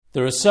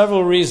There are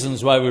several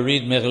reasons why we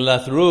read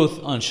Megillat Ruth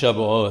on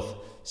Shabu'oth.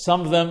 Some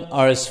of them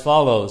are as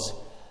follows.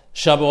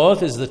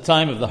 Shabu'oth is the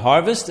time of the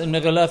harvest, and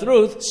Megillat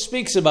Ruth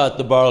speaks about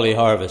the barley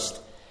harvest.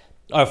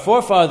 Our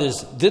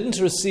forefathers didn't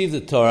receive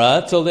the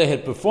Torah till they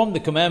had performed the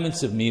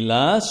commandments of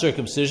Milah,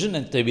 circumcision,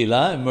 and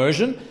Tevilah,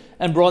 immersion,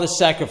 and brought a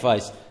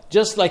sacrifice,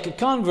 just like a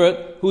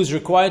convert who is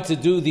required to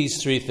do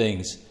these three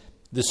things.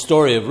 The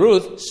story of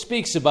Ruth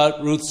speaks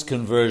about Ruth's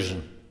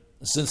conversion.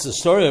 Since the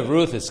story of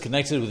Ruth is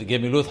connected with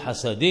Gemilut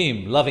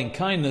Hasadim, loving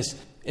kindness,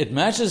 it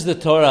matches the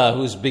Torah,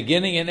 whose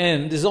beginning and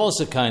end is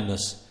also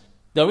kindness.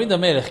 David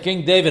HaMelech,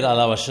 King David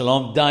alav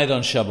hashalom, died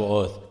on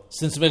Shabu'oth.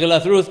 Since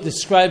Megillat Ruth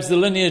describes the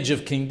lineage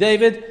of King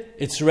David,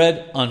 it's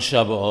read on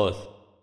Shabu'oth.